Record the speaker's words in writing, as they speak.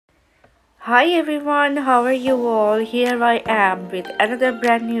Hi everyone, how are you all? Here I am with another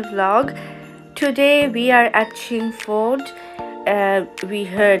brand new vlog. Today we are at Chingford. We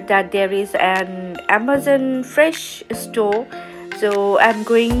heard that there is an Amazon Fresh store, so I'm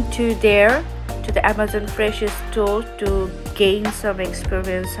going to the Amazon Fresh store to gain some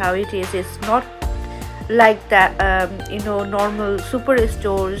experience how it is. It's not like that normal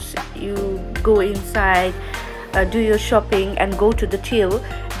superstores. You go inside, do your shopping and go to the till.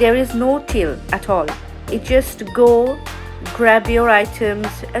 There is no till at all. It just go, grab your items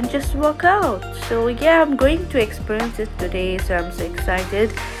and just walk out. So yeah, I'm going to experience it today, so I'm so excited.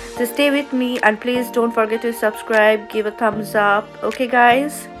 So stay with me and please don't forget to subscribe, give a thumbs up. Okay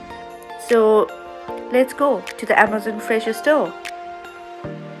guys, so let's go to the Amazon Fresh store.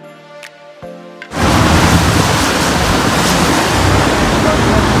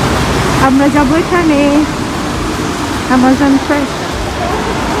 আমরা যাবো এখানে Amazon Fresh.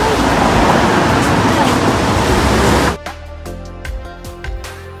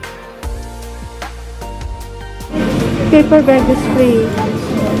 Paper bag is free.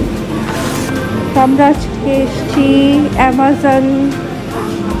 আমরা আজকে এসেছি Amazon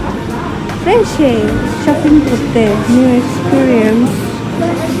Fresh এ shopping করতে, new experience.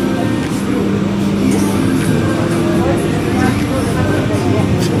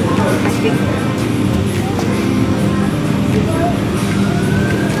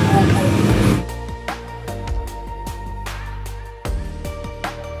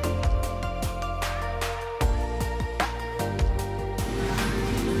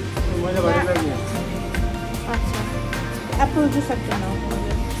 আচ্ছা, Apple juice একটা নাও।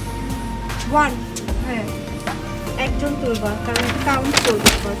 One, হ্যাঁ একজন তুলবা, কারণ কাউন্ট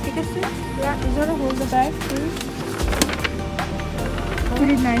করবে পর, ঠিক আছে? Is there a hold the bag please? Put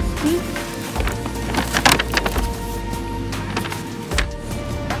it nicely.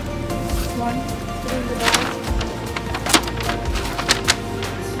 One, put in the bag.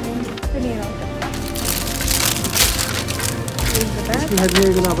 Put it out. Put in the bag. Heavy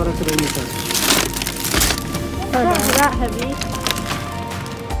is not para karo nita. Not heavy.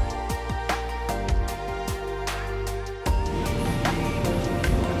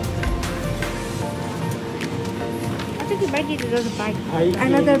 I think you might need another bag.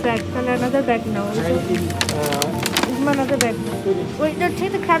 Another bag. Another bag now. Is my another bag? Wait, no,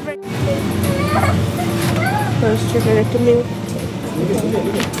 take the crab right. First, you're going to move.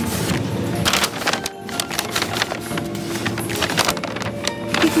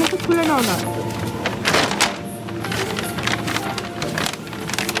 ঠিক মতো খুলে নাও না।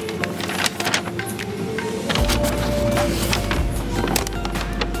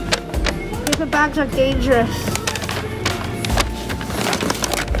 The bags are dangerous.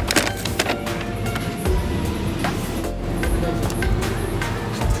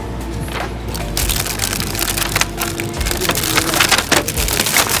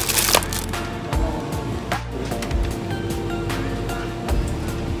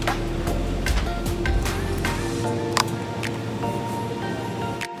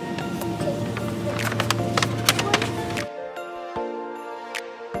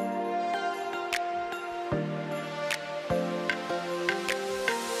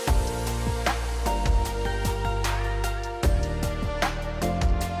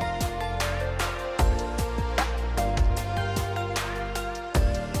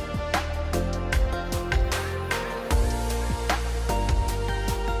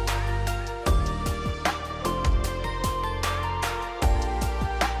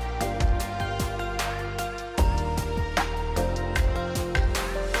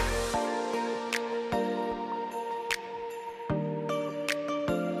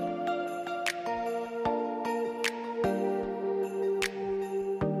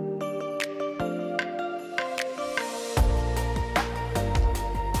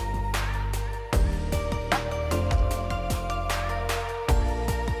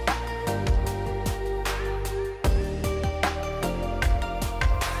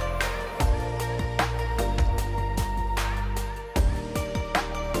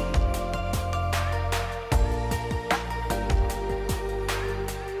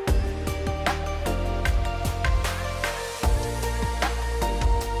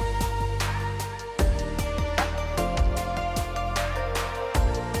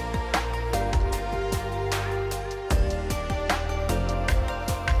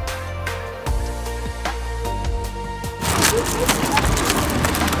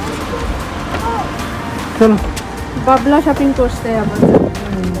 চলো বাবলা shopping করতে আমাদের।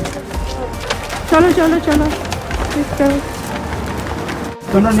 চলো চলো চলো,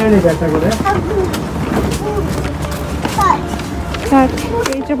 তোমরা নিয়ে নিবে একটা করে। But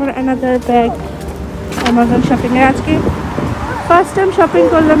এই যে আমার another bag Amazon shopping এ আজকে ফার্স্ট টাইম শপিং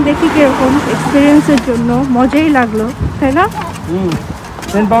করলাম, দেখি কিরকম এক্সপিরিয়েন্সের জন্য মজাই লাগলো, তাই না?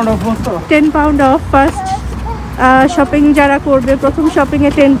 10 pound off also. 10 pound of first shopping যারা করবে, প্রথম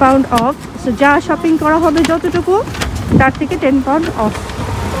শপিংয়ে 10 পাউন্ড অফ। সো যা শপিং করা হবে যতটুকু, তার থেকে 10 পাউন্ড অফ।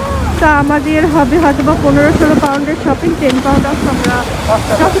 তো আমাদের হবে হয়তো বা 15-16 পাউন্ডের শপিং, 10 পাউন্ড অফ আমরা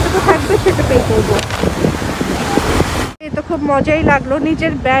যতটুকু থাকবে সেটা পে করবো। তো খুব মজাই লাগলো,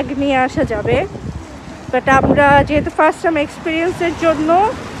 নিজের ব্যাগ নিয়ে আসা যাবে, বাট আমরা যেহেতু ফার্স্ট টাইম এক্সপিরিয়েন্সের জন্য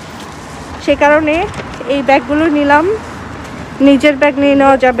সে কারণে এই ব্যাগগুলো নিলাম, নিজের ব্যাগ নিয়ে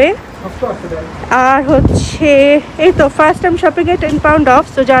নেওয়া যাবে। আর হচ্ছে এই তো first time শপিংয়ে 10 pound of.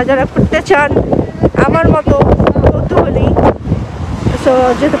 So যারা যারা করতে চান আমার মতো কৌতূহলী, সো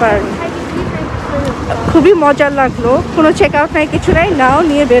যেতে পারেন। খুবই মজা লাগলো, কোনো চেক আউট নাই, কিছু নাই, নাও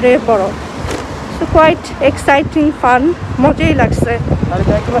নিয়ে বেরিয়ে পড়ো। সো কোয়াইট এক্সাইটিং, ফান, মজাই লাগছে। আর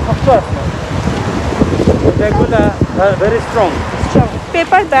ব্যাগগুলো শক্ত আছে, ব্যাগগুলো very strong.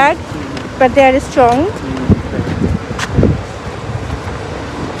 Paper bag, but they R strong.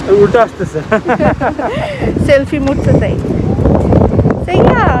 উল্টো আসতেছে, সেলফি মুডতে তাই। So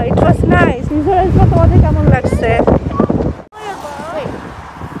yeah, it was nice. তোমাদের কেমন লাগছে?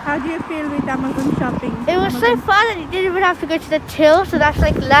 How do you feel with Amazon shopping? It was so fun and you didn't even have to go to the till, so that's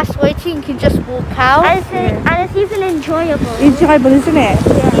like less waiting, you can just walk out. And it's even enjoyable. Enjoyable, isn't it?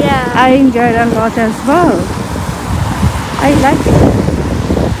 Yeah. I enjoyed a lot as well. I like it.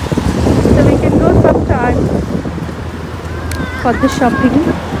 So we can go sometime for the shopping.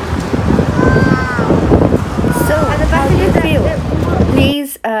 So how do you feel?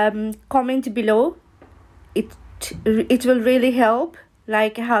 Please comment below. It will really help,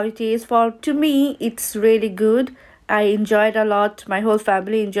 like how it is. For to me it's really good. I enjoyed a lot, my whole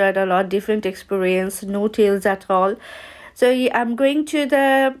family enjoyed a lot, different experience, no tales at all. So yeah, I'm going to the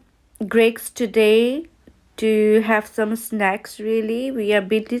Greg's today to have some snacks. Really, we are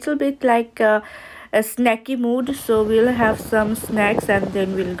a little bit like a snacky mood, so we'll have some snacks and then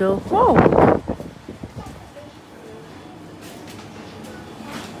we'll go home.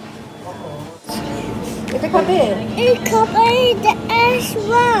 It's a copy. It's covered as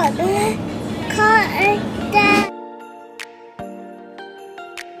well.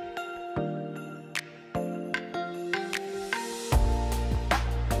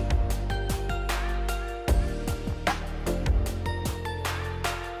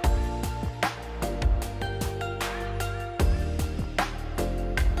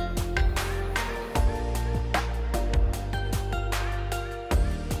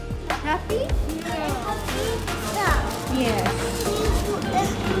 Happy? Yeah. Yes.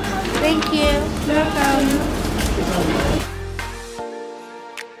 Thank you. Welcome.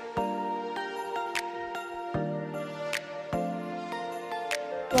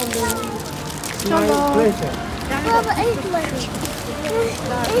 My pleasure. Baba, it's money.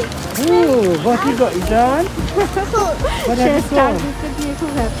 Ooh, what you got, Idan? What have you got?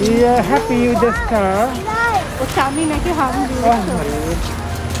 Yeah, happy with the star. Oh,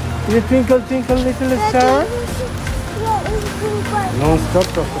 you twinkle, twinkle, little star. Non-stop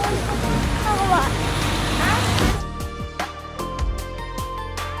talking.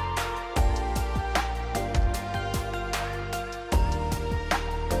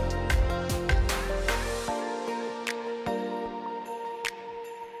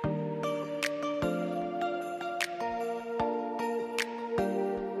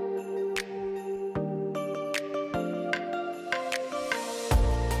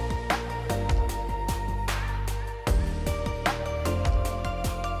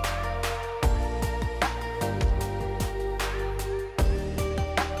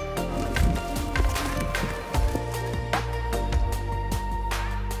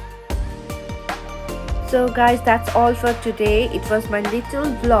 So guys, that's all for today. It was my little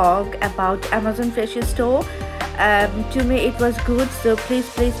vlog about Amazon Fashion Store. To me it was good, so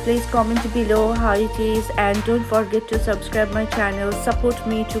please comment below how it is, and don't forget to subscribe my channel, support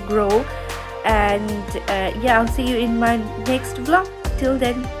me to grow, and yeah, I'll see you in my next vlog. Till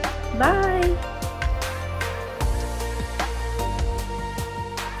then, bye.